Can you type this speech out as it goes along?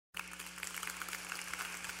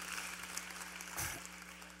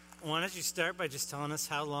why don't you start by just telling us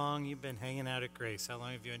how long you've been hanging out at Grace? How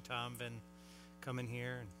long have you and Tom been coming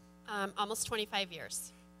here? Almost 25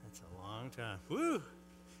 years. That's a long time. Woo!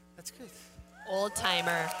 That's good. Old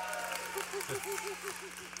timer.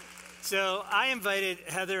 So I invited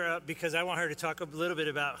Heather up because I want her to talk a little bit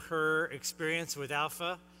about her experience with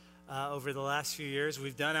Alpha over the last few years.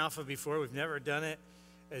 We've done Alpha before. We've never done it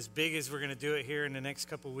as big as we're going to do it here in the next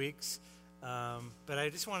couple weeks. But I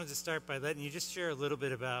just wanted to start by letting you just share a little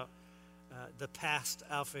bit about the past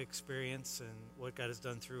Alpha experience and what God has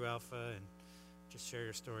done through Alpha, and just share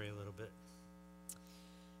your story a little bit.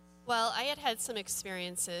 Well, I had some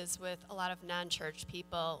experiences with a lot of non-church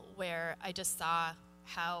people where I just saw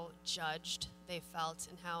how judged they felt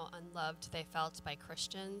and how unloved they felt by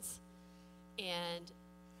Christians. And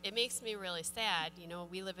it makes me really sad. You know,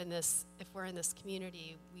 we live in this, if we're in this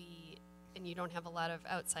community, and you don't have a lot of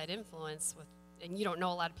outside influence and you don't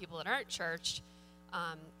know a lot of people that aren't churched,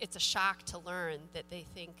 it's a shock to learn that they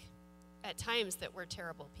think at times that we're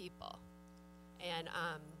terrible people. And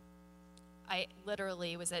I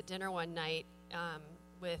literally was at dinner one night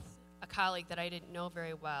with a colleague that I didn't know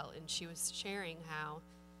very well, and she was sharing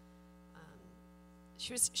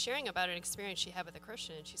about an experience she had with a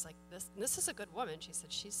Christian, and she's like, this is a good woman. She said,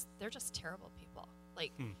 they're just terrible people.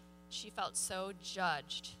 Like, she felt so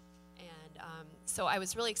judged. And so I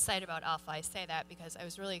was really excited about Alpha. I say that because I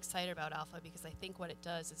was really excited about Alpha because I think what it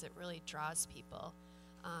does is it really draws people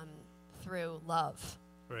through love.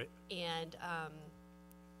 Right. And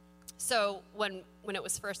so when it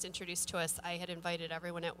was first introduced to us, I had invited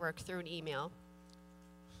everyone at work through an email.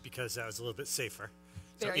 Because that was a little bit safer.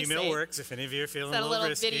 Very so email safe. Works if any of you are feeling It's a little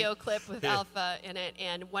risky. video clip with Alpha in it,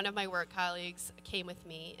 and one of my work colleagues came with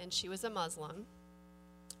me, and she was a Muslim,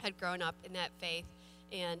 had grown up in that faith,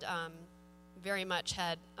 and very much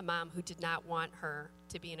had a mom who did not want her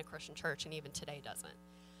to be in a Christian church, and even today doesn't.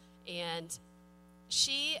 And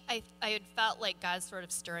I had felt like God sort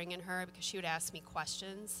of stirring in her because she would ask me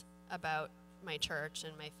questions about my church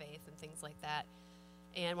and my faith and things like that.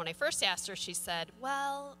 And when I first asked her, she said,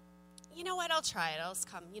 well, you know what, I'll try it. I'll just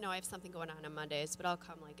come. You know, I have something going on Mondays, but I'll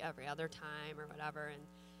come like every other time or whatever. And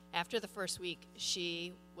after the first week,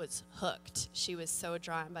 she was hooked. She was so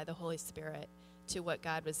drawn by the Holy Spirit to what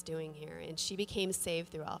God was doing here. And she became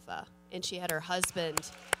saved through Alpha. And she had her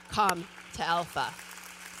husband come to Alpha.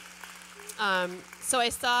 So I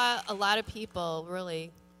saw a lot of people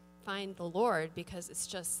really find the Lord because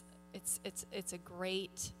it's a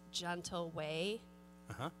great, gentle way,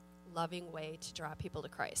 loving way to draw people to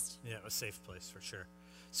Christ. Yeah, a safe place for sure.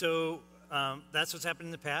 So that's what's happened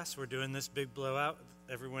in the past. We're doing this big blowout.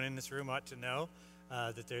 Everyone in this room ought to know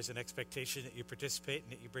that there's an expectation that you participate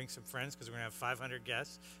and that you bring some friends because we're going to have 500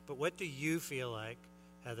 guests. But what do you feel like,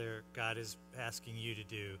 Heather, God is asking you to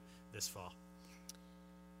do this fall?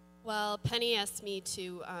 Well, Penny asked me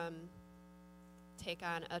to take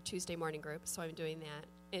on a Tuesday morning group, so I'm doing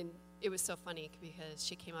that. And it was so funny because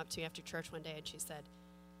she came up to me after church one day and she said,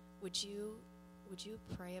 would you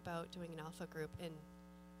pray about doing an Alpha group? And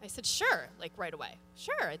I said, sure, like right away.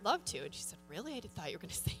 Sure, I'd love to. And she said, really? I thought you were going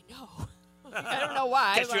to say no. I don't know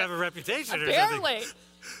why. Guess you have a reputation apparently. Or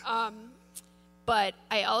something. But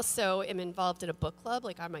I also am involved in a book club,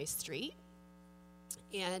 like on my street.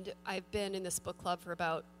 And I've been in this book club for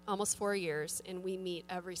about almost 4 years, and we meet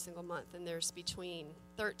every single month. And there's between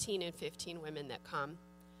 13 and 15 women that come.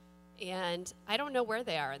 And I don't know where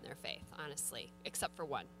they are in their faith, honestly, except for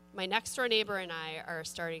one. My next door neighbor and I are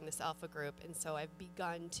starting this Alpha group, and so I've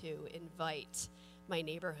begun to invite my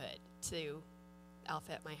neighborhood to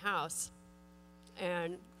Alpha at my house.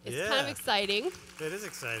 And it's kind of exciting. It is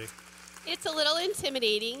exciting. It's a little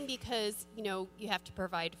intimidating because, you know, you have to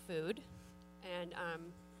provide food, and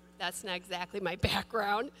that's not exactly my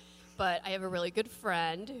background. But I have a really good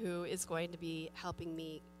friend who is going to be helping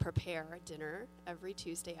me prepare dinner every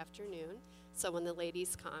Tuesday afternoon. So when the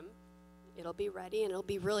ladies come, it'll be ready, and it'll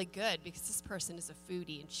be really good because this person is a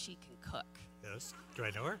foodie, and she can cook. Yes. Do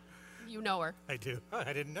I know her? You know her. I do. Oh,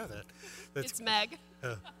 I didn't know that. It's Meg.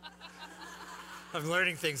 I'm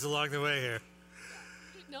learning things along the way here.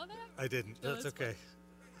 You didn't know that? I didn't. No, that's okay.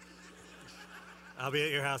 I'll be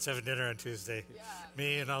at your house having dinner on Tuesday. Yeah.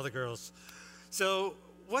 Me and all the girls. So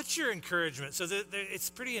what's your encouragement? So it's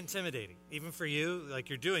pretty intimidating, even for you. Like,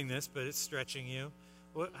 you're doing this, but it's stretching you.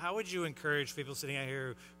 How would you encourage people sitting out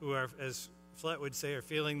here who are, as Flet would say, are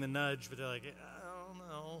feeling the nudge, but they're like, I don't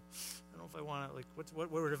know if I want to. Like,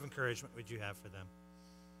 what word of encouragement would you have for them?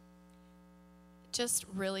 Just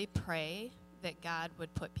really pray that God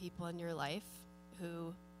would put people in your life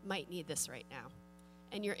who might need this right now.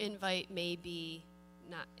 And your invite may be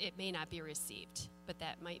it may not be received, but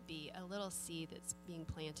that might be a little seed that's being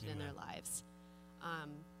planted in their lives.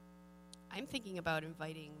 I'm thinking about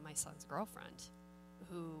inviting my son's girlfriend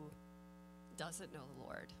who doesn't know the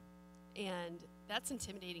Lord. And that's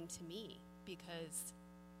intimidating to me because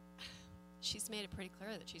she's made it pretty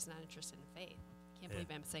clear that she's not interested in faith. Can't believe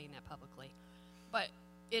I'm saying that publicly. But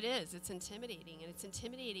it is. It's intimidating. And it's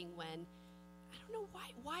intimidating when, I don't know,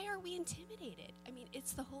 why are we intimidated? I mean,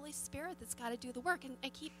 it's the Holy Spirit that's got to do the work. And I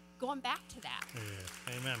keep going back to that.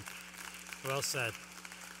 Yeah. Amen. Well said.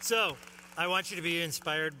 So, I want you to be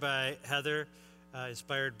inspired by Heather,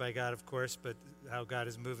 inspired by God, of course, but how God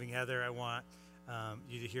is moving Heather. I want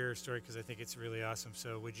you to hear her story because I think it's really awesome.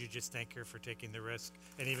 So would you just thank her for taking the risk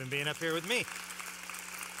and even being up here with me?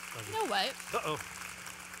 You know what? Uh-oh.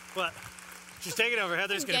 What? She's taking over.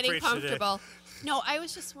 Heather's going to preach comfortable. Today. No, I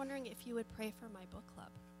was just wondering if you would pray for my book club.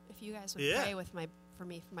 If you guys would pray for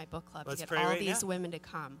me for my book club Let's to get pray all right these now. women to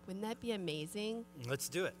come. Wouldn't that be amazing? Let's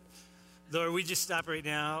do it. Lord, we just stop right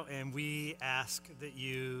now, and we ask that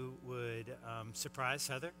you would surprise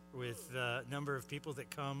Heather with the number of people that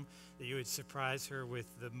come, that you would surprise her with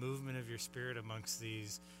the movement of your Spirit amongst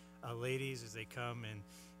these ladies as they come and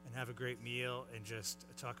have a great meal and just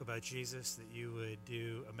talk about Jesus, that you would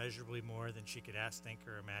do immeasurably more than she could ask, think,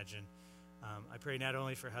 or imagine. I pray not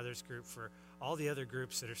only for Heather's group, for all the other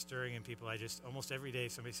groups that are stirring in people. Almost every day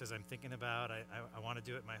somebody says, I'm thinking about, I want to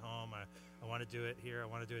do it in my home, I want to do it here, I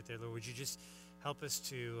want to do it there. Lord, would you just help us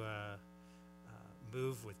to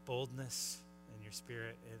move with boldness in your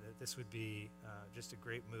Spirit, and that this would be just a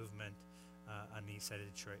great movement on the east side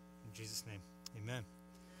of Detroit. In Jesus' name, amen.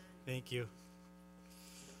 Thank you.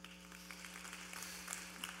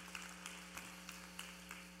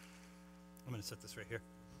 I'm going to set this right here.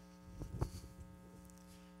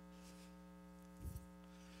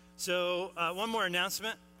 So one more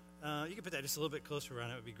announcement. You can put that just a little bit closer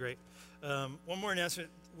around. It would be great. One more announcement.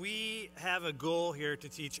 We have a goal here to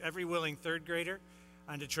teach every willing third grader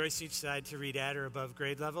on Detroit's east side to read at or above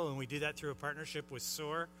grade level, and we do that through a partnership with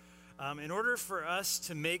SOAR. In order for us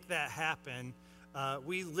to make that happen,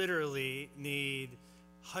 we literally need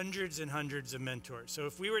hundreds and hundreds of mentors. So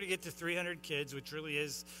if we were to get to 300 kids, which really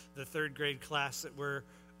is the third grade class that we're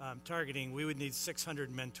targeting, we would need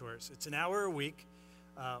 600 mentors. It's an hour a week.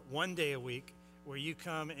 1 day a week, where you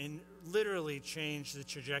come and literally change the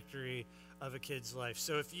trajectory of a kid's life.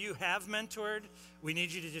 So if you have mentored, we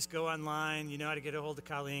need you to just go online. You know how to get a hold of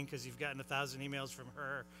Colleen because you've gotten 1,000 emails from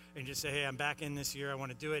her, and just say, hey, I'm back in this year. I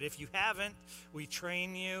want to do it. If you haven't, we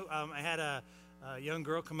train you. I had a young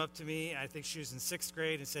girl come up to me. I think she was in 6th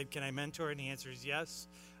grade and said, can I mentor? And the answer is yes.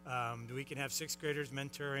 We can have 6th graders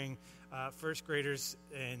mentoring 1st graders.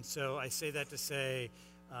 And so I say that to say,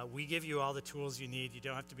 we give you all the tools you need. You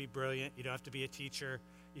don't have to be brilliant. You don't have to be a teacher.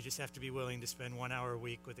 You just have to be willing to spend 1 hour a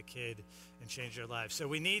week with a kid and change their lives. So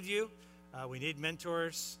we need you. We need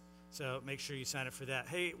mentors. So make sure you sign up for that.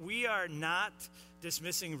 Hey, we are not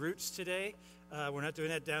dismissing Roots today. We're not doing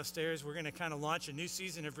that downstairs. We're going to kind of launch a new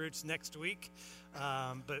season of Roots next week.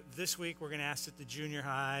 But this week we're going to ask that the junior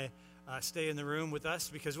high stay in the room with us,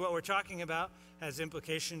 because what we're talking about has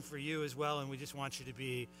implication for you as well, and we just want you to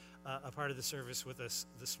be a part of the service with us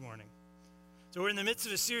this morning. So we're in the midst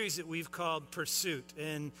of a series that we've called Pursuit,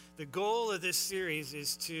 and the goal of this series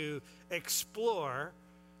is to explore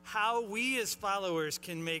how we as followers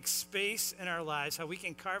can make space in our lives, how we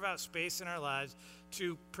can carve out space in our lives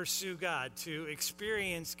to pursue God, to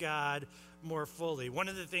experience God more fully. One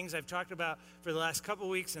of the things I've talked about for the last couple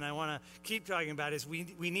weeks, and I want to keep talking about, is we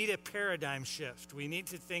need a paradigm shift. We need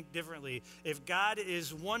to think differently. If God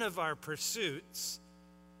is one of our pursuits,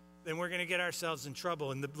 then we're going to get ourselves in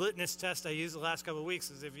trouble. And the litmus test I used the last couple of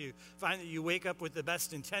weeks is if you find that you wake up with the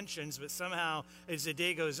best intentions, but somehow as the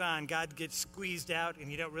day goes on, God gets squeezed out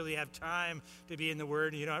and you don't really have time to be in the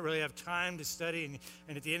Word, and you don't really have time to study,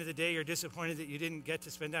 and at the end of the day you're disappointed that you didn't get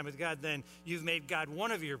to spend time with God, then you've made God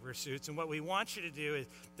one of your pursuits. And what we want you to do is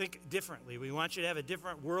think differently. We want you to have a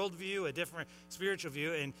different worldview, a different spiritual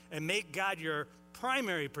view, and make God your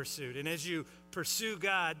primary pursuit. And as you pursue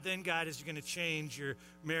God, then God is going to change your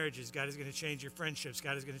marriages. God is going to change your friendships.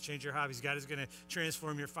 God is going to change your hobbies. God is going to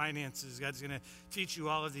transform your finances. God is going to teach you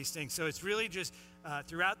all of these things. So it's really just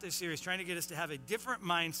throughout this series trying to get us to have a different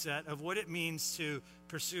mindset of what it means to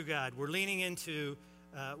pursue God. We're leaning into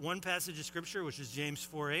one passage of Scripture, which is James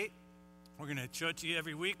 4:8. We're going to show it to you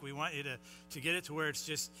every week. We want you to get it to where it's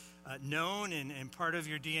just known and part of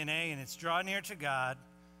your DNA, and it's draw near to God,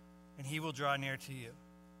 and He will draw near to you.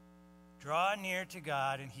 Draw near to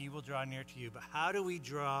God, and He will draw near to you. But how do we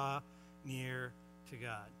draw near to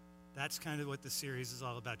God? That's kind of what the series is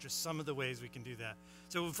all about, just some of the ways we can do that.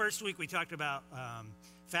 So first week we talked about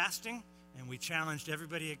fasting, and we challenged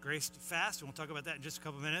everybody at Grace to fast, and we'll talk about that in just a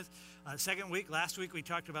couple minutes. Last week we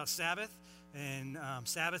talked about Sabbath, and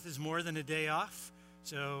Sabbath is more than a day off.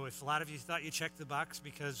 So if a lot of you thought you checked the box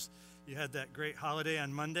because you had that great holiday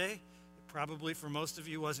on Monday, probably for most of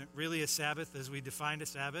you wasn't really a Sabbath as we defined a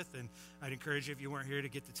Sabbath, and I'd encourage you, if you weren't here, to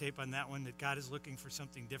get the tape on that one, that God is looking for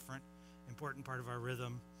something different, important part of our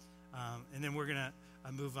rhythm. And then we're going to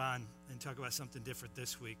move on and talk about something different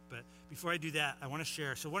this week. But before I do that, I want to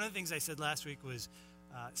share. So one of the things I said last week was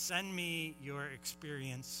send me your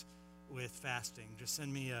experience with fasting. Just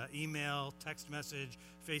send me an email, text message,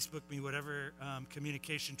 Facebook me, whatever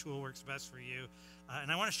communication tool works best for you. And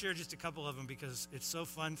I want to share just a couple of them because it's so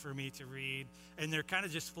fun for me to read. And they're kind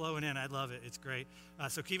of just flowing in. I love it. It's great.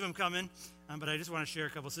 So keep them coming. But I just want to share a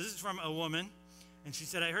couple. So this is from a woman. And she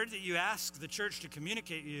said, I heard that you asked the church to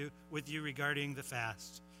communicate with you regarding the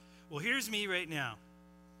fast. Well, here's me right now.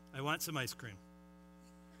 I want some ice cream.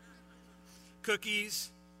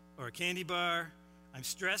 Cookies or a candy bar. I'm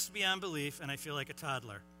stressed beyond belief, and I feel like a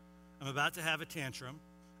toddler. I'm about to have a tantrum.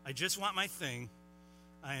 I just want my thing.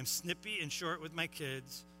 I am snippy and short with my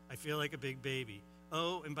kids. I feel like a big baby.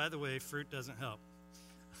 Oh, and by the way, fruit doesn't help.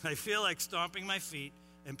 I feel like stomping my feet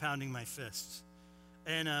and pounding my fists.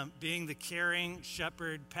 And being the caring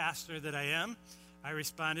shepherd pastor that I am, I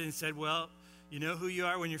responded and said, well, you know who you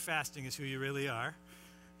are when you're fasting is who you really are.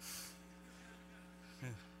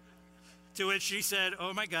 To which she said,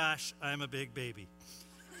 oh my gosh, I'm a big baby.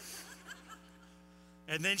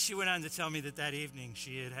 And then she went on to tell me that evening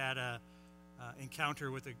she had a encounter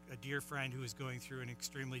with a dear friend who was going through an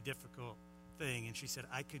extremely difficult thing. And she said,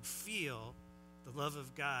 I could feel the love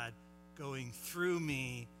of God going through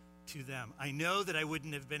me to them. I know that I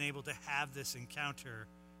wouldn't have been able to have this encounter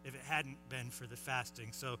if it hadn't been for the fasting.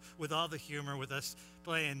 So with all the humor, with us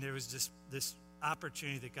playing, there was just this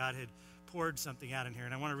opportunity that God had poured something out in here.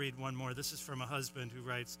 And I want to read one more. This is from a husband who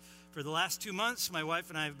writes, for the last 2 months, my wife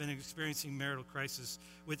and I have been experiencing marital crisis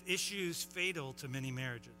with issues fatal to many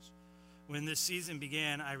marriages. When this season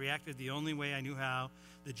began, I reacted the only way I knew how,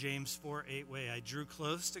 the James 4:8 way. I drew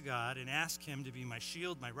close to God and asked him to be my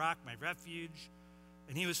shield, my rock, my refuge,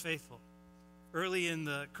 and he was faithful. Early in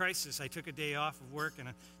the crisis, I took a day off of work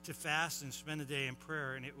to fast and spend a day in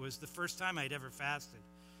prayer, and it was the first time I'd ever fasted.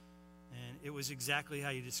 And it was exactly how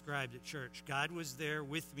you described it, church. God was there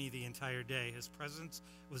with me the entire day. His presence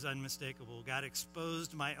was unmistakable. God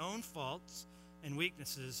exposed my own faults and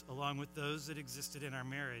weaknesses along with those that existed in our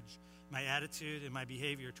marriage. My attitude and my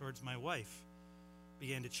behavior towards my wife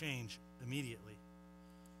began to change immediately.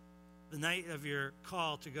 The night of your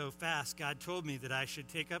call to go fast, God told me that I should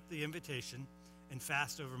take up the invitation and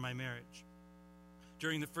fast over my marriage.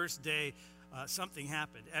 During the first day, something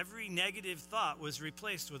happened. Every negative thought was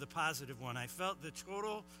replaced with a positive one. I felt the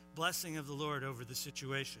total blessing of the Lord over the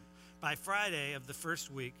situation. By Friday of the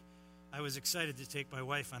first week, I was excited to take my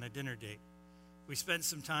wife on a dinner date. We spent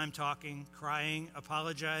some time talking, crying,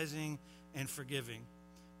 apologizing, and forgiving.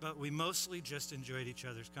 But we mostly just enjoyed each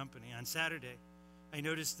other's company. On Saturday, I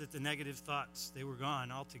noticed that the negative thoughts, they were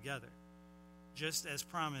gone altogether. Just as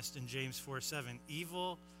promised in James 4:7,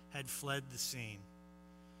 evil had fled the scene.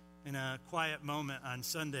 In a quiet moment on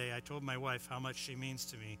Sunday, I told my wife how much she means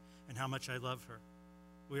to me and how much I love her.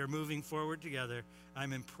 We are moving forward together.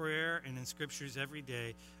 I'm in prayer and in scriptures every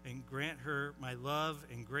day, and grant her my love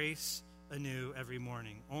and grace anew every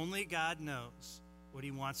morning. Only God knows what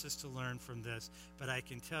he wants us to learn from this, but I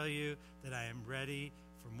can tell you that I am ready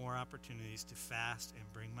for more opportunities to fast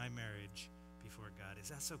and bring my marriage before God. Is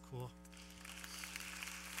that so cool?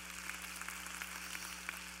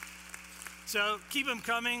 So keep them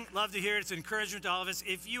coming. Love to hear it. It's an encouragement to all of us.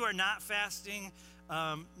 If you are not fasting,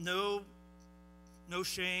 no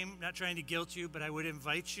shame, not trying to guilt you, but I would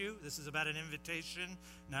invite you. This is about an invitation,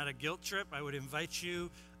 not a guilt trip. I would invite you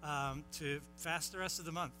to fast the rest of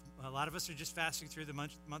the month. A lot of us are just fasting through the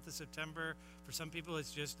month of September. For some people,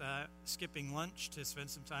 it's just skipping lunch to spend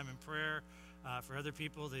some time in prayer. For other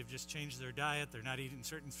people, they've just changed their diet. They're not eating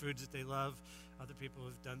certain foods that they love. Other people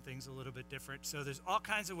have done things a little bit different. So there's all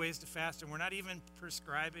kinds of ways to fast, and we're not even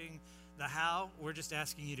prescribing the how. We're just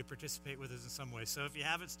asking you to participate with us in some way. So if you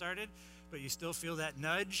haven't started, but you still feel that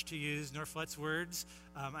nudge, to use Norflet's words,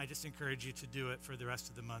 I just encourage you to do it for the rest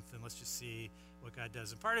of the month, and let's just see what God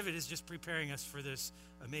does. And part of it is just preparing us for this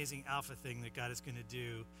amazing Alpha thing that God is going to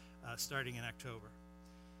do starting in October.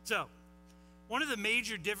 So one of the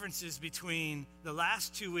major differences between the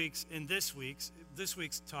last 2 weeks and this week's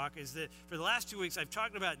talk is that for the last 2 weeks, I've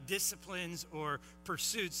talked about disciplines or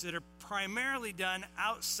pursuits that are primarily done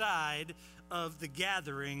outside of the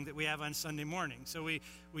gathering that we have on Sunday morning. So we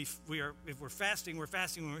are, if we're fasting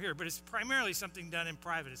when we're here, but it's primarily something done in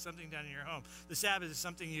private. It's something done in your home. The Sabbath is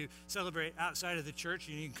something you celebrate outside of the church,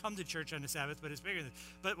 and you can come to church on the Sabbath, but it's bigger than that.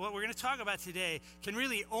 But what we're going to talk about today can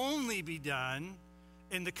really only be done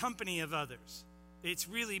in the company of others. It's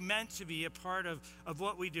really meant to be a part of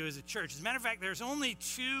what we do as a church. As a matter of fact, there's only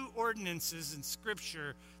 2 ordinances in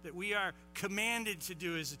Scripture that we are commanded to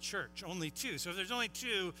do as a church. Only 2. So if there's only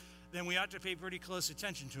 2, then we ought to pay pretty close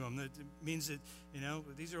attention to them. That means that,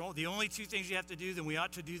 these are the only 2 things you have to do, then we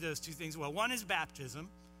ought to do those 2 things well. One is baptism.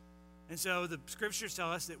 And so the Scriptures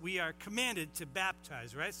tell us that we are commanded to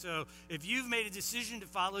baptize, right? So if you've made a decision to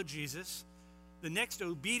follow Jesus, the next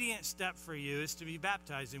obedient step for you is to be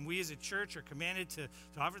baptized. And we as a church are commanded to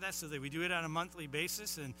offer that, so that we do it on a monthly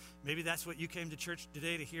basis. And maybe that's what you came to church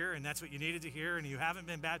today to hear, and that's what you needed to hear, and you haven't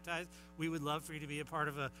been baptized. We would love for you to be a part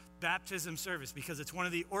of a baptism service, because it's one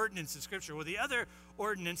of the ordinances of Scripture. Well, the other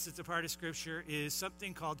ordinance that's a part of Scripture is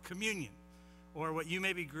something called communion, or what you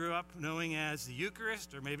maybe grew up knowing as the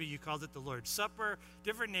Eucharist, or maybe you called it the Lord's Supper.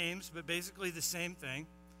 Different names, but basically the same thing.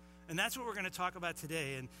 And that's what we're going to talk about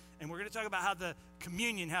today. And we're going to talk about how the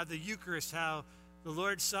communion, how the Eucharist, how the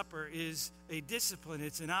Lord's Supper is a discipline.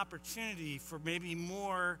 It's an opportunity for maybe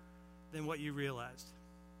more than what you realized.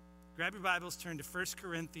 Grab your Bibles, turn to 1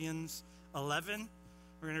 Corinthians 11.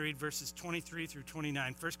 We're going to read verses 23 through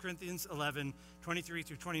 29. 1 Corinthians 11, 23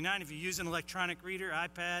 through 29. If you use an electronic reader,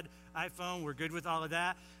 iPad, iPhone, we're good with all of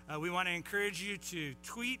that. We want to encourage you to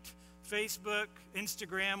tweet, Facebook,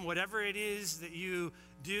 Instagram, whatever it is that you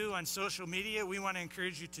do on social media. We want to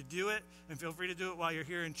encourage you to do it, and feel free to do it while you're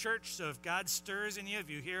here in church. So if God stirs in you,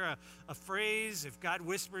 if you hear a phrase, if God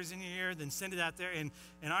whispers in your ear, then send it out there. And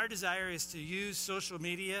our desire is to use social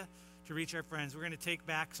media to reach our friends. We're going to take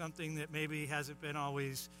back something that maybe hasn't been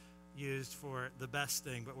always used for the best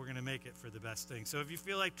thing, but we're going to make it for the best thing. So if you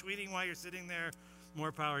feel like tweeting while you're sitting there,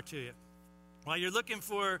 more power to you. While you're looking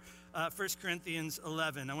for 1 Corinthians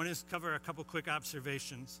 11, I want to cover a couple quick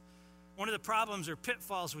observations. One of the problems or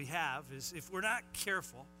pitfalls we have is, if we're not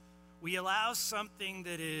careful, we allow something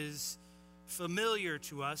that is familiar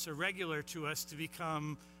to us or regular to us to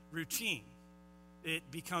become routine. It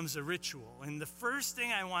becomes a ritual. And the first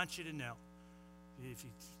thing I want you to know, if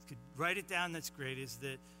you could write it down, that's great, is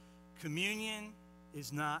that communion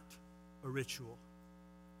is not a ritual.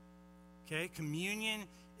 Okay? Communion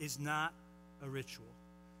is not a ritual.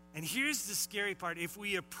 And here's the scary part. If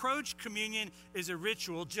we approach communion as a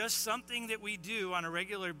ritual, just something that we do on a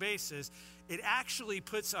regular basis, it actually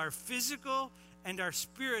puts our physical and our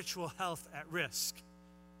spiritual health at risk.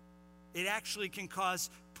 It actually can cause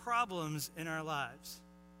problems in our lives.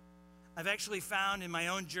 I've actually found in my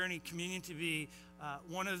own journey communion to be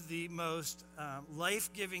one of the most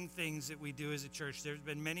life-giving things that we do as a church. There's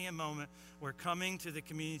been many a moment where coming to the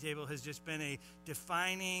communion table has just been a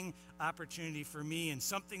defining opportunity for me, and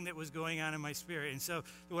something that was going on in my spirit. And so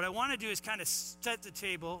what I want to do is kind of set the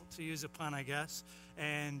table, to use a pun, I guess,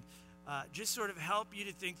 and just sort of help you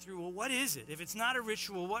to think through, well, what is it? If it's not a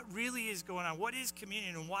ritual, what really is going on? What is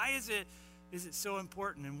communion, and why is it so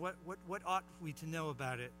important? And what ought we to know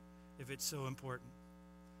about it if it's so important?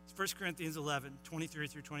 1 Corinthians 11, 23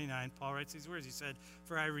 through 29, Paul writes these words. He said,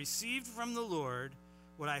 "For I received from the Lord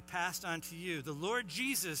what I passed on to you. The Lord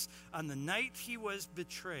Jesus, on the night he was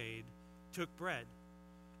betrayed, took bread.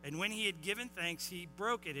 And when he had given thanks, he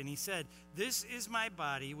broke it, and he said, 'This is my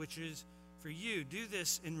body, which is for you. Do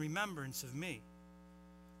this in remembrance of me.'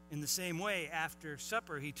 In the same way, after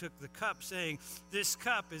supper, he took the cup, saying, 'This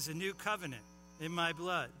cup is a new covenant in my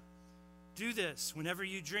blood. Do this whenever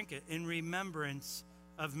you drink it in remembrance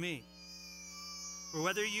of me. For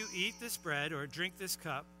whether you eat this bread or drink this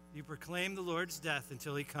cup, you proclaim the Lord's death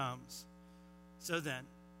until he comes. So then,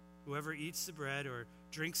 whoever eats the bread or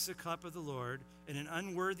drinks the cup of the Lord in an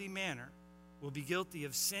unworthy manner will be guilty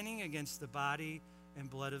of sinning against the body and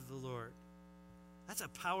blood of the Lord.'" That's a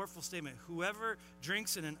powerful statement. Whoever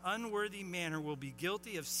drinks in an unworthy manner will be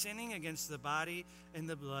guilty of sinning against the body and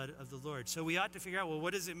the blood of the Lord. So we ought to figure out, well,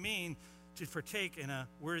 what does it mean to partake in a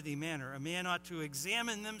worthy manner? A man ought to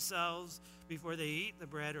examine themselves before they eat the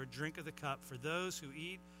bread or drink of the cup. For those who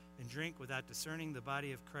eat and drink without discerning the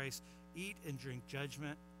body of Christ eat and drink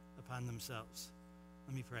judgment upon themselves.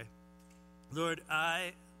 Let me pray. Lord,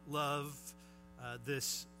 I love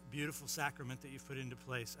this beautiful sacrament that you've put into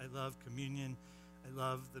place. I love communion. I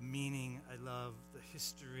love the meaning. I love the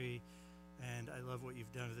history. And I love what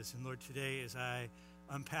you've done with this. And Lord, today as I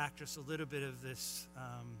unpack just a little bit of this,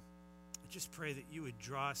 I just pray that you would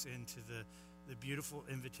draw us into the beautiful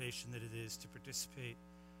invitation that it is to participate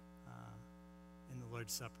in the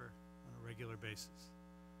Lord's Supper on a regular basis.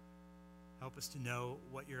 Help us to know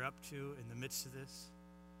what you're up to in the midst of this.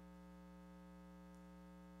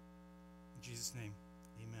 In Jesus' name,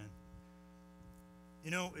 amen. You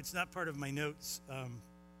know, it's not part of my notes,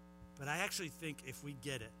 but I actually think if we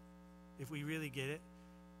get it, if we really get it,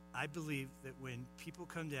 I believe that when people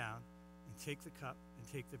come down and take the cup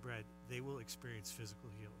and take the bread, they will experience physical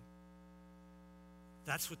healing.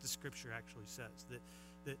 That's what the scripture actually says.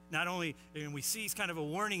 That not only, and we see kind of a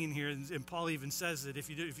warning in here, and Paul even says that if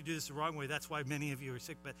you do this the wrong way, that's why many of you are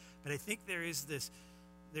sick. But I think there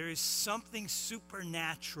is something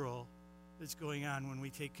supernatural that's going on when we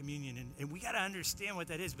take communion, and we got to understand what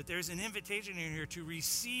that is. But there's an invitation in here to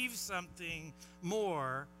receive something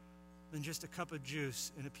more than just a cup of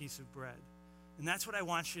juice and a piece of bread. And that's what I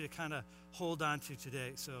want you to kind of hold on to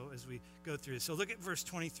today. So as we go through this, so look at verse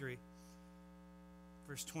 23.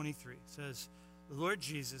 Verse 23 says, the Lord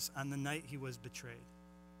Jesus, on the night he was betrayed.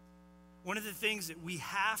 One of the things that we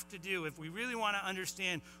have to do if we really want to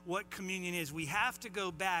understand what communion is, we have to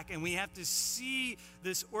go back and we have to see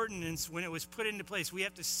this ordinance when it was put into place. We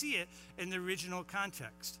have to see it in the original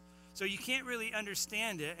context. So you can't really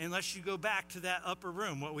understand it unless you go back to that upper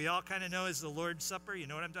room, what we all kind of know as the Lord's Supper. You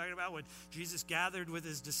know what I'm talking about? When Jesus gathered with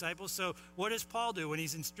his disciples. So what does Paul do? When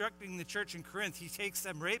he's instructing the church in Corinth, he takes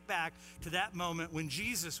them right back to that moment when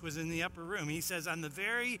Jesus was in the upper room. He says, on the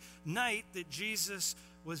very night that Jesus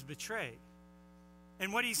was betrayed.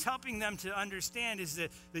 And what he's helping them to understand is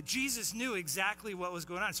that Jesus knew exactly what was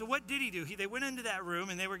going on. So what did he do? They went into that room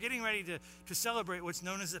and they were getting ready to celebrate what's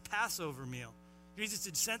known as the Passover meal. Jesus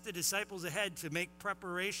had sent the disciples ahead to make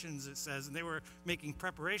preparations, it says, and they were making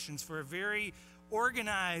preparations for a very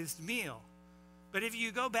organized meal. But if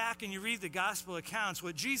you go back and you read the gospel accounts,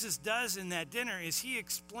 what Jesus does in that dinner is he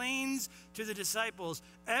explains to the disciples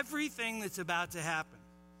everything that's about to happen.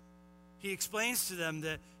 He explains to them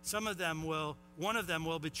that one of them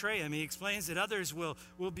will betray him. He explains that others will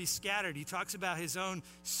be scattered. He talks about his own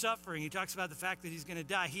suffering. He talks about the fact that he's going to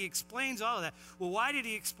die. He explains all of that. Well, why did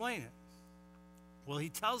he explain it? Well, he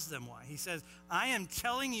tells them why. He says, I am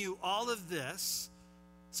telling you all of this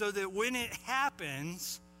so that when it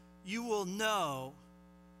happens, you will know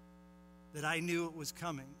that I knew it was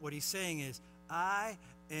coming. What he's saying is, I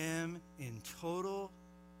am in total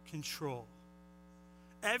control.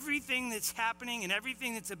 Everything that's happening and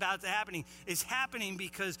everything that's about to happen is happening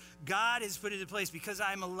because God has put it in place, because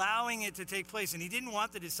I'm allowing it to take place. And he didn't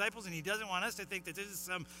want the disciples, and he doesn't want us to think that this is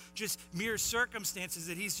some just mere circumstances,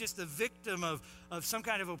 that he's just a victim of some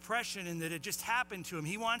kind of oppression and that it just happened to him.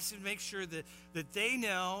 He wants to make sure that they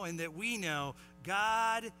know and that we know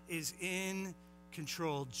God is in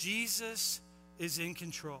control. Jesus is in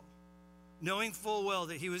control. Knowing full well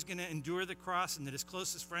that he was going to endure the cross and that his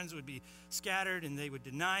closest friends would be scattered and they would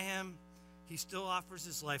deny him, he still offers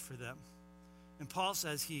his life for them. And Paul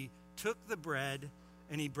says he took the bread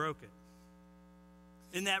and he broke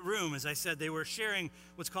it. In that room, as I said, they were sharing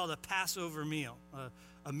what's called a Passover meal,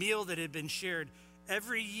 a meal that had been shared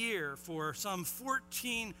every year for some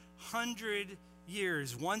 1,400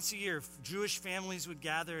 years. Once a year, Jewish families would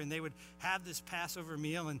gather and they would have this Passover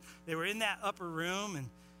meal, and they were in that upper room and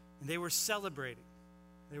they were celebrating.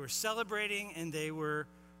 They were celebrating and they were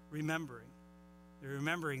remembering. They were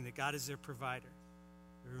remembering that God is their provider.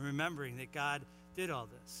 They were remembering that God did all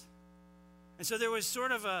this. And so there was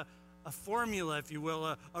sort of a formula, if you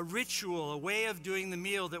will, a ritual, a way of doing the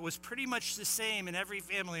meal that was pretty much the same in every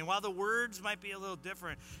family. And while the words might be a little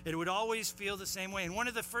different, it would always feel the same way. And one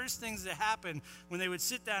of the first things that happened when they would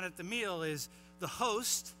sit down at the meal is the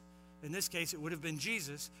host, in this case it would have been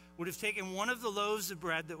Jesus, would have taken one of the loaves of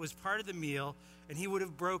bread that was part of the meal, and he would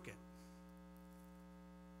have broke it.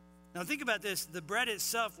 Now think about this. The bread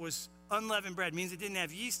itself was unleavened bread, means it didn't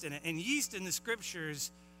have yeast in it. And yeast in the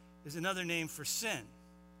scriptures is another name for sin.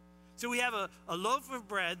 So we have a loaf of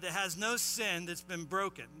bread that has no sin that's been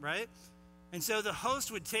broken, right? And so the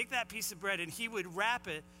host would take that piece of bread and he would wrap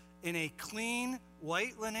it in a clean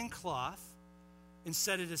white linen cloth and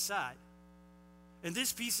set it aside. And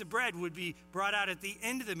this piece of bread would be brought out at the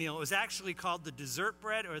end of the meal. It was actually called the dessert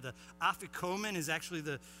bread, or the afikomen is actually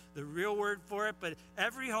the real word for it. But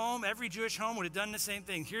every home, every Jewish home would have done the same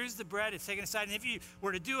thing. Here's the bread, it's taken aside. And if you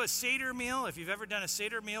were to do a Seder meal, if you've ever done a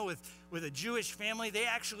Seder meal with a Jewish family, they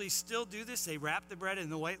actually still do this. They wrap the bread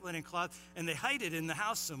in the white linen cloth and they hide it in the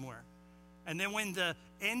house somewhere. And then when the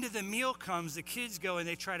end of the meal comes, the kids go and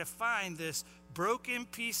they try to find this broken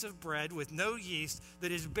piece of bread with no yeast that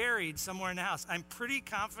is buried somewhere in the house. I'm pretty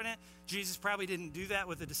confident Jesus probably didn't do that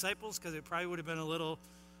with the disciples because it probably would have been a little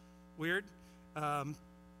weird.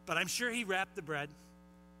 But I'm sure he wrapped the bread.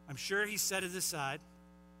 I'm sure he set it aside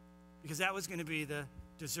because that was going to be the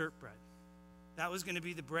dessert bread. That was going to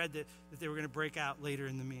be the bread that they were going to break out later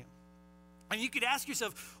in the meal. And you could ask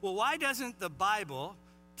yourself, well, why doesn't the Bible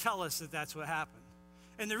tell us that that's what happened?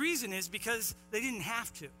 And the reason is because they didn't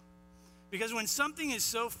have to. Because when something is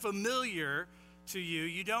so familiar to you,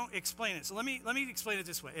 you don't explain it. So let me explain it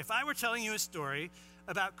this way. If I were telling you a story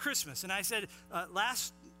about Christmas, and I said,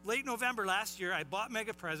 late November last year, I bought Meg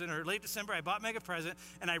a present, or late December, I bought Meg a present,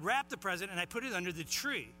 and I wrapped the present, and I put it under the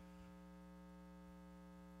tree.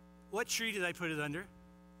 What tree did I put it under?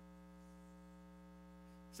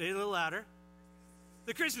 Say it a little louder.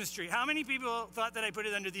 The Christmas tree. How many people thought that I put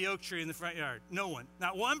it under the oak tree in the front yard? No one.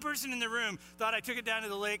 Not one person in the room thought I took it down to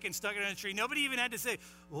the lake and stuck it on a tree. Nobody even had to say,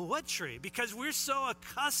 well, what tree? Because we're so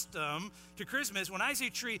accustomed to Christmas. When I say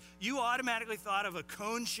tree, you automatically thought of a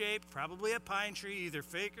cone-shaped, probably a pine tree, either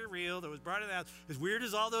fake or real, that was brought in the house. As weird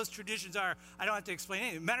as all those traditions are, I don't have to explain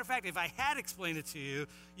anything. Matter of fact, if I had explained it to you,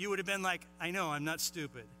 you would have been like, I know, I'm not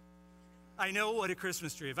stupid. I know what a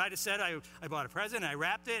Christmas tree. If I just said I bought a present, I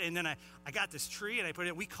wrapped it, and then I got this tree, and I put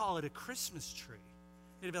it, we call it a Christmas tree.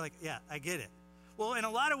 It'd be like, yeah, I get it. Well, in a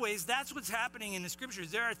lot of ways, that's what's happening in the Scriptures.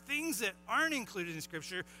 There are things that aren't included in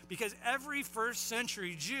Scripture because every first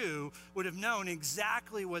century Jew would have known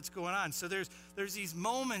exactly what's going on. So there's these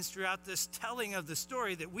moments throughout this telling of the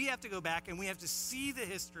story that we have to go back and we have to see the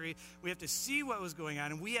history, we have to see what was going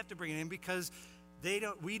on, and we have to bring it in because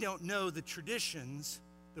we don't know the traditions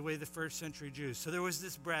the way the first century Jews. So there was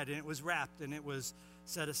this bread, and it was wrapped, and it was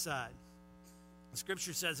set aside. The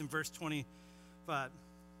Scripture says in verse 25,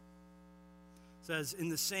 says, in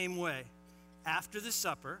the same way, after the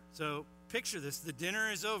supper, so picture this, the dinner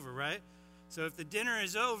is over, right? So if the dinner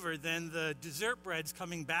is over, then the dessert bread's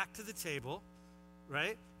coming back to the table,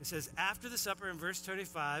 right? It says, after the supper in verse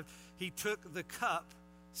 25, he took the cup,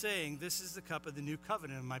 saying, this is the cup of the new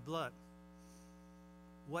covenant of my blood.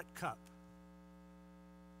 What cup?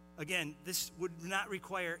 Again, this would not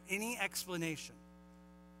require any explanation.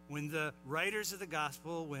 When the writers of the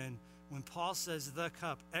gospel, when Paul says the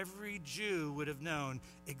cup, every Jew would have known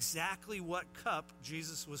exactly what cup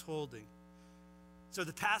Jesus was holding. So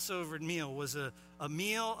the Passover meal was a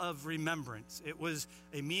meal of remembrance. It was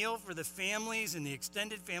a meal for the families and the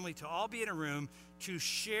extended family to all be in a room to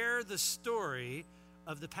share the story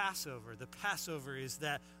of the Passover. The Passover is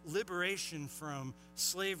that liberation from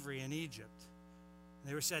slavery in Egypt.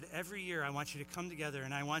 They were said, every year I want you to come together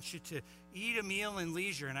and I want you to eat a meal in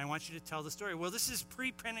leisure and I want you to tell the story. Well, this is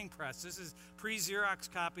pre-printing press. This is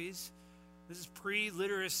pre-Xerox copies. This is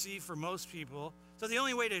pre-literacy for most people. So the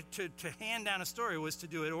only way to hand down a story was to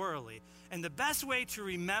do it orally. And the best way to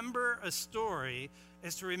remember a story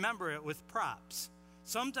is to remember it with props.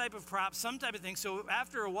 Some type of prop, some type of thing. So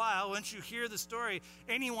after a while, once you hear the story,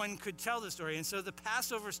 anyone could tell the story. And so the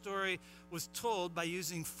Passover story was told by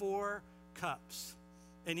using 4 cups.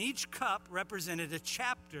 And each cup represented a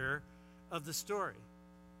chapter of the story.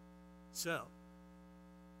 So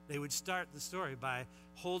they would start the story by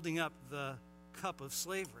holding up the cup of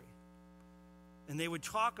slavery. And they would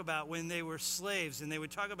talk about when they were slaves, and they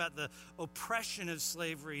would talk about the oppression of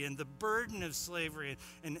slavery and the burden of slavery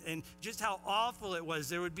and just how awful it was.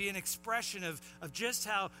 There would be an expression of just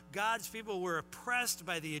how God's people were oppressed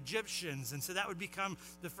by the Egyptians. And so that would become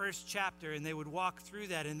the first chapter, and they would walk through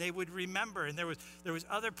that, and they would remember. And there was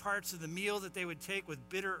other parts of the meal that they would take with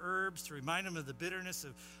bitter herbs to remind them of the bitterness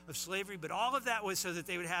of slavery. But all of that was so that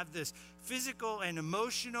they would have this physical and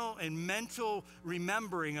emotional and mental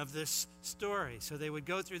remembering of this story. So they would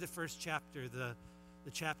go through the first chapter, the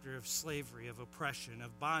chapter of slavery, of oppression,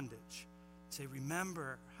 of bondage. Say,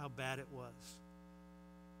 remember how bad it was.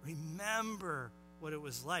 Remember what it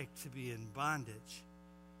was like to be in bondage.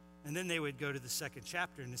 And then they would go to the second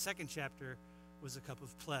chapter, and the second chapter was a cup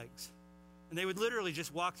of plagues. And they would literally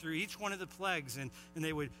just walk through each one of the plagues, and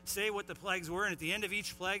they would say what the plagues were, and at the end of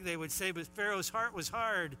each plague, they would say, but Pharaoh's heart was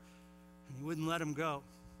hard, and he wouldn't let him go.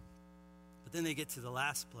 But then they get to the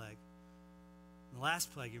last plague. And the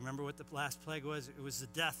last plague, you remember what the last plague was? It was the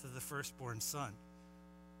death of the firstborn son.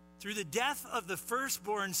 Through the death of the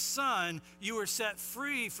firstborn son, you were set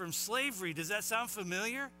free from slavery. Does that sound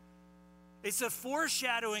familiar? It's a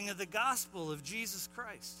foreshadowing of the gospel of Jesus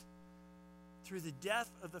Christ. Through the death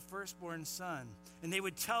of the firstborn son. And they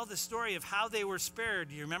would tell the story of how they were spared.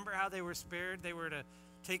 Do you remember how they were spared? They were to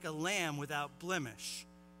take a lamb without blemish.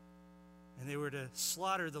 And they were to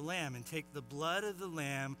slaughter the lamb and take the blood of the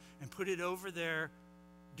lamb and put it over their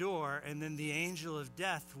door, and then the angel of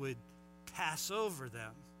death would pass over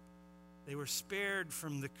them. They were spared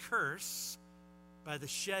from the curse by the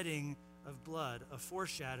shedding of blood, a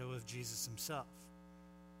foreshadow of Jesus himself.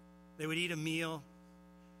 They would eat a meal,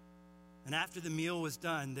 and after the meal was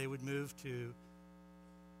done, they would move to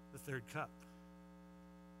the third cup.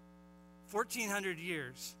 1,400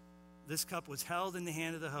 years, this cup was held in the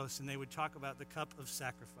hand of the host, and they would talk about the cup of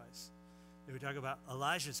sacrifice. They would talk about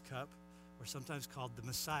Elijah's cup, or sometimes called the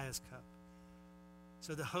Messiah's cup.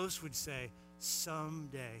 So the host would say,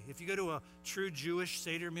 someday. If you go to a true Jewish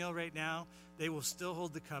Seder meal right now, they will still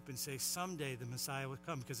hold the cup and say, someday the Messiah will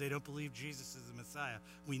come, because they don't believe Jesus is the Messiah.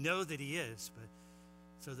 We know that he is, but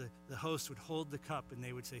so the host would hold the cup and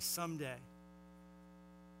they would say, someday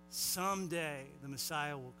the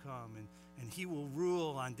Messiah will come, and he will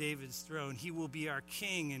rule on David's throne. He will be our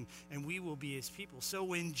king, and we will be his people. So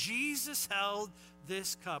when Jesus held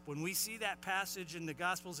this cup, when we see that passage in the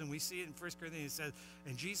Gospels and we see it in 1 Corinthians, it says,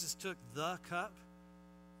 and Jesus took the cup,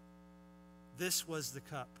 this was the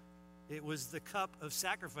cup. It was the cup of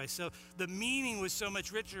sacrifice. So the meaning was so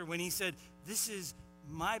much richer when he said, this is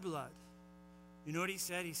my blood. You know what he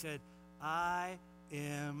said? He said, I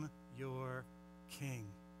am your king.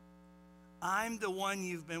 I'm the one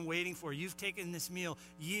you've been waiting for. You've taken this meal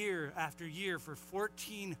year after year for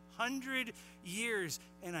 1,400 years,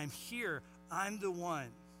 and I'm here. I'm the one.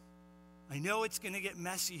 I know it's going to get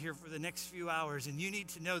messy here for the next few hours, and you need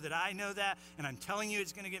to know that I know that, and I'm telling you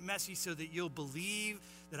it's going to get messy so that you'll believe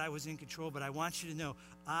that I was in control, but I want you to know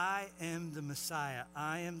I am the Messiah.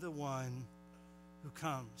 I am the one who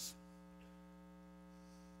comes.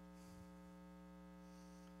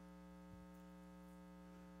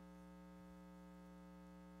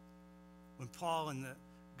 When Paul and the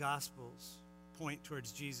Gospels point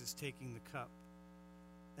towards Jesus taking the cup,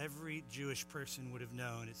 every Jewish person would have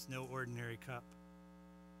known it's no ordinary cup.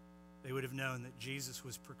 They would have known that Jesus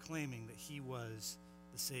was proclaiming that he was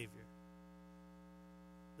the Savior.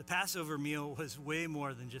 The Passover meal was way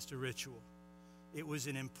more than just a ritual. It was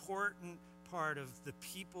an important part of the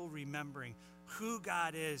people remembering who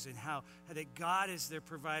God is and how that God is their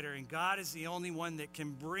provider and God is the only one that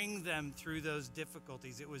can bring them through those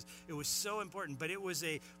difficulties. It was so important, but it was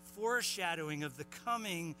a foreshadowing of the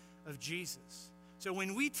coming of Jesus. So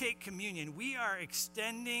when we take communion, we are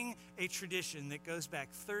extending a tradition that goes back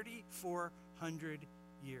 3,400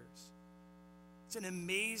 years. It's an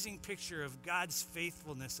amazing picture of God's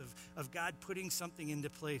faithfulness, of God putting something into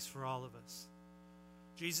place for all of us.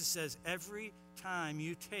 Jesus says, every time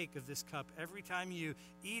you take of this cup, every time you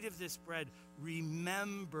eat of this bread,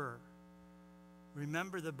 remember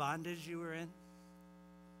the bondage you were in.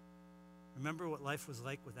 Remember what life was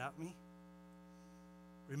like without me.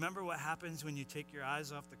 Remember what happens when you take your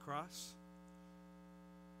eyes off the cross.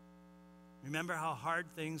 Remember how hard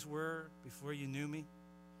things were before you knew me.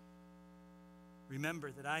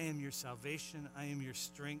 Remember that I am your salvation, I am your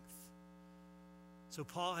strength. So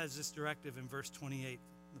Paul has this directive in verse 28,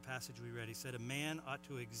 the passage we read. He said, a man ought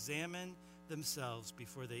to examine themselves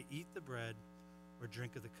before they eat the bread or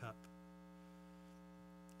drink of the cup.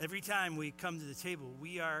 Every time we come to the table,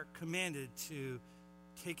 we are commanded to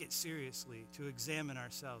take it seriously, to examine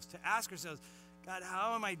ourselves, to ask ourselves, God,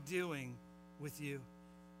 how am I doing with you?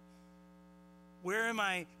 Where am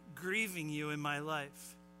I grieving you in my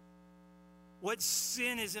life? What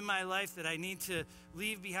sin is in my life that I need to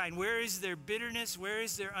leave behind? Where is there bitterness? Where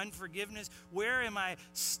is there unforgiveness? Where am I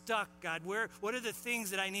stuck, God? What are the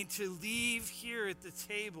things that I need to leave here at the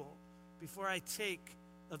table before I take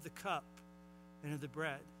of the cup and of the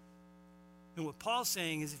bread? And what Paul's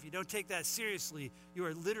saying is if you don't take that seriously, you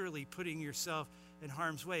are literally putting yourself in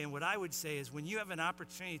harm's way. And what I would say is when you have an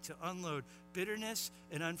opportunity to unload bitterness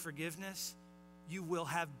and unforgiveness, you will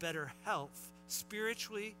have better health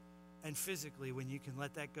spiritually and physically when you can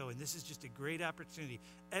let that go. And this is just a great opportunity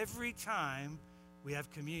every time we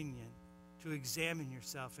have communion to examine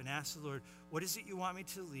yourself and ask the Lord, what is it you want me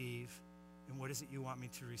to leave and what is it you want me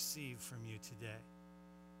to receive from you today?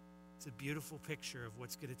 It's a beautiful picture of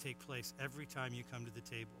what's going to take place every time you come to the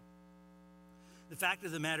table. The fact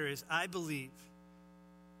of the matter is, I believe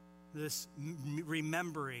this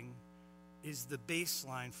remembering is the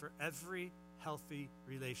baseline for every healthy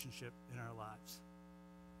relationship in our lives.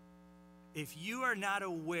 If you are not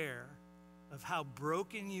aware of how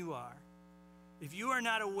broken you are, if you are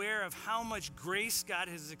not aware of how much grace God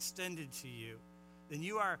has extended to you, then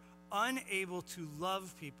you are unable to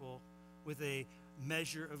love people with a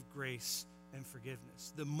measure of grace and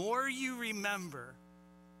forgiveness. The more you remember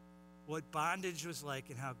what bondage was like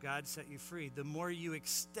and how God set you free, the more you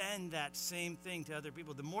extend that same thing to other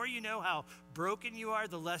people. The more you know how broken you are,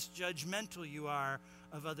 the less judgmental you are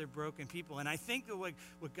of other broken people. And I think that what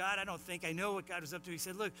God, I know what God was up to. He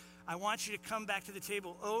said, look, I want you to come back to the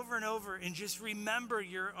table over and over and just remember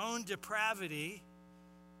your own depravity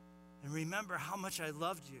and remember how much I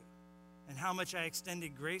loved you and how much I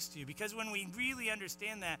extended grace to you. Because when we really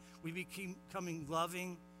understand that, we become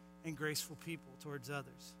loving and graceful people towards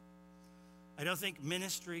others. I don't think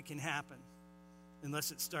ministry can happen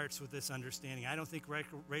unless it starts with this understanding. I don't think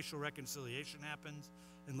racial reconciliation happens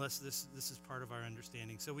unless this is part of our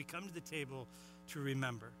understanding. So we come to the table to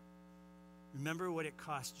remember. Remember what it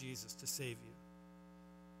cost Jesus to save you.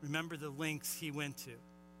 Remember the lengths he went to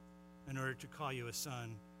in order to call you a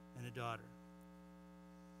son and a daughter.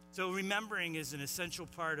 So remembering is an essential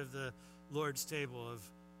part of the Lord's table of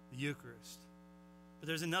the Eucharist. But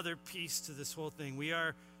there's another piece to this whole thing. We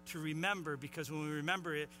are to remember because when we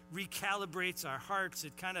remember, it recalibrates our hearts.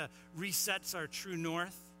 It kind of resets our true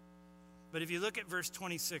north. But if you look at verse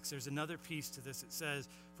 26, there's another piece to this. It says,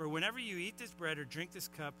 "For whenever you eat this bread or drink this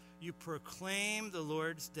cup, you proclaim the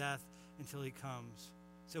Lord's death until he comes."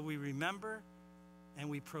 So we remember and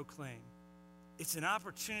we proclaim. It's an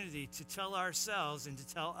opportunity to tell ourselves and to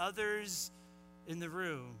tell others in the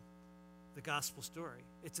room the gospel story.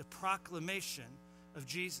 It's a proclamation of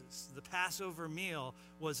Jesus. The Passover meal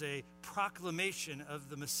was a proclamation of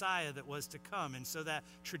the Messiah that was to come. And so that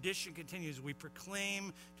tradition continues. We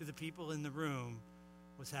proclaim to the people in the room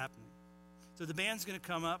what's happening. So the band's going to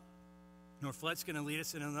come up. Norflet's going to lead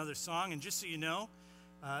us in another song. And just so you know,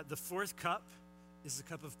 the fourth cup is the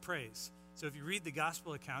cup of praise. So if you read the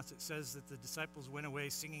gospel accounts, it says that the disciples went away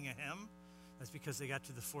singing a hymn. That's because they got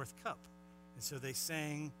to the fourth cup. And so they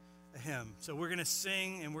sang a hymn. So we're going to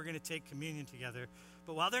sing and we're going to take communion together.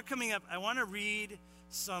 But while they're coming up, I want to read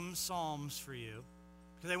some psalms for you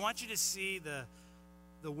because I want you to see the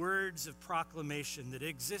words of proclamation that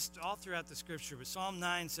exist all throughout the scripture. But Psalm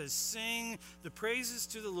 9 says, "Sing the praises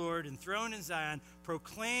to the Lord enthroned in Zion.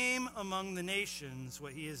 Proclaim among the nations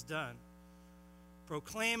what he has done.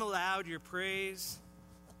 Proclaim aloud your praise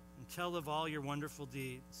and tell of all your wonderful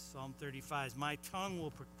deeds." Psalm 35, "My tongue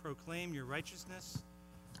will proclaim your righteousness,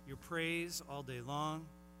 your praise all day long."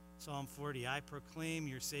 Psalm 40, "I proclaim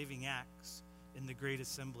your saving acts in the great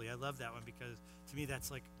assembly." I love that one because to me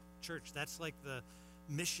that's like church. That's like the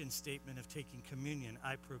mission statement of taking communion.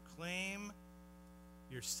 I proclaim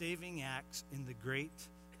your saving acts in the great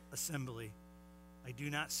assembly. I do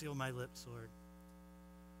not seal my lips, Lord.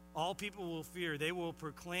 All people will fear. They will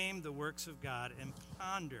proclaim the works of God and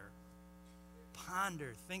ponder,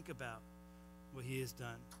 think about what he has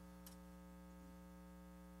done.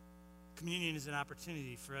 Communion is an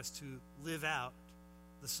opportunity for us to live out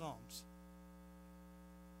the Psalms.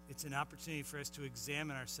 It's an opportunity for us to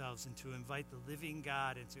examine ourselves and to invite the living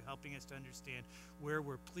God into helping us to understand where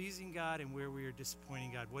we're pleasing God and where we are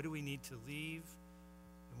disappointing God. What do we need to leave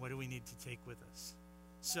and what do we need to take with us?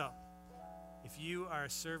 So, if you are a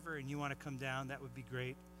server and you want to come down, that would be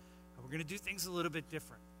great. We're going to do things a little bit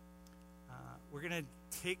different. We're going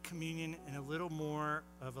to take communion in a little more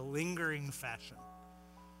of a lingering fashion.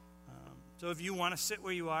 So if you want to sit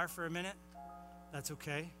where you are for a minute, that's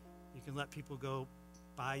okay. You can let people go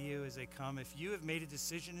by you as they come. If you have made a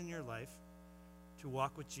decision in your life to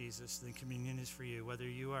walk with Jesus, then communion is for you. Whether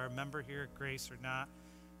you are a member here at Grace or not,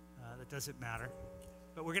 that doesn't matter.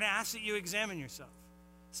 But we're going to ask that you examine yourself.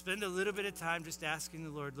 Spend a little bit of time just asking the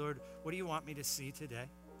Lord, "Lord, what do you want me to see today?"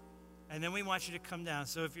 And then we want you to come down.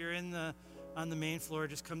 So if you're on the main floor,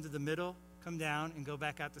 just come to the middle, come down, and go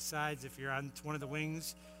back out the sides. If you're on one of the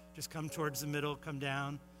wings, just come towards the middle, come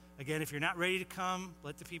down. Again, if you're not ready to come,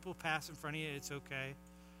 let the people pass in front of you. It's okay.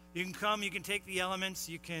 You can come. You can take the elements.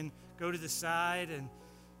 You can go to the side and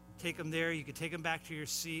take them there. You can take them back to your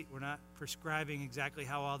seat. We're not prescribing exactly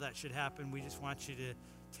how all that should happen. We just want you to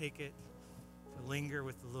take it, to linger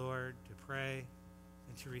with the Lord, to pray,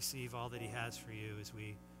 and to receive all that he has for you as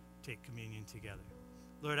we take communion together.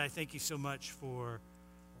 Lord, I thank you so much for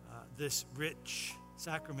this rich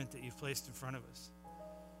sacrament that you've placed in front of us.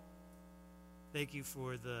 Thank you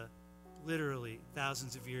for the literally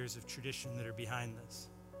thousands of years of tradition that are behind this.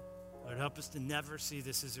 Lord, help us to never see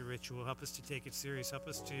this as a ritual. Help us to take it serious. Help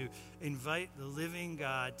us to invite the living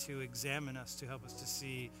God to examine us, to help us to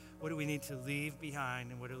see what do we need to leave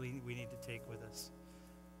behind and what do we need to take with us.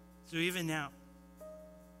 So even now,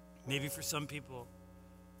 maybe for some people,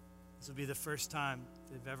 this will be the first time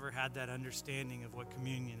they've ever had that understanding of what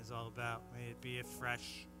communion is all about. May it be a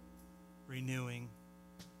fresh, renewing,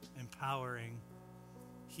 empowering,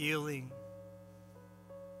 healing,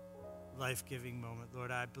 life-giving moment.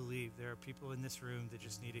 Lord, I believe there are people in this room that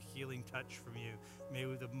just need a healing touch from you. May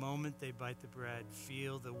the moment they bite the bread,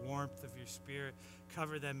 feel the warmth of your spirit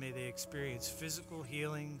cover them. May they experience physical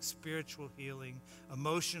healing, spiritual healing,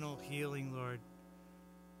 emotional healing, Lord.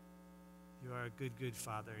 You are a good, good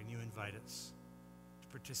Father, and you invite us to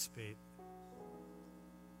participate.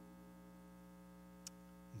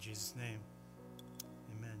 In Jesus' name,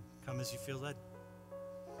 amen. Come as you feel led.